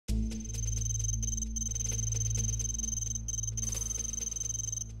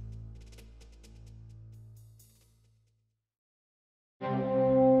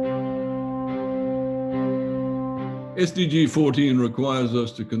SDG 14 requires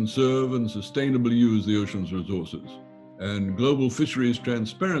us to conserve and sustainably use the ocean's resources, and global fisheries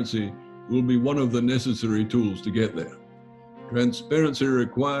transparency will be one of the necessary tools to get there. Transparency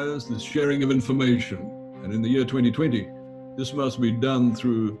requires the sharing of information, and in the year 2020, this must be done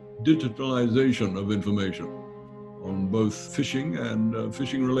through digitalization of information on both fishing and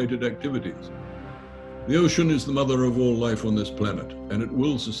fishing-related activities. The ocean is the mother of all life on this planet, and it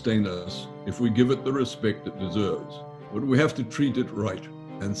will sustain us if we give it the respect it deserves. But we have to treat it right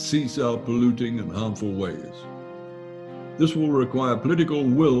and cease our polluting and harmful ways. This will require political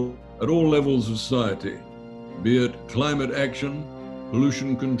will at all levels of society, be it climate action,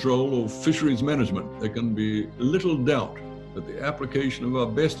 pollution control, or fisheries management. There can be little doubt that the application of our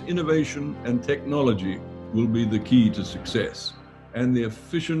best innovation and technology will be the key to success, and the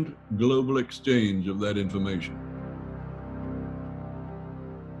efficient global exchange of that information.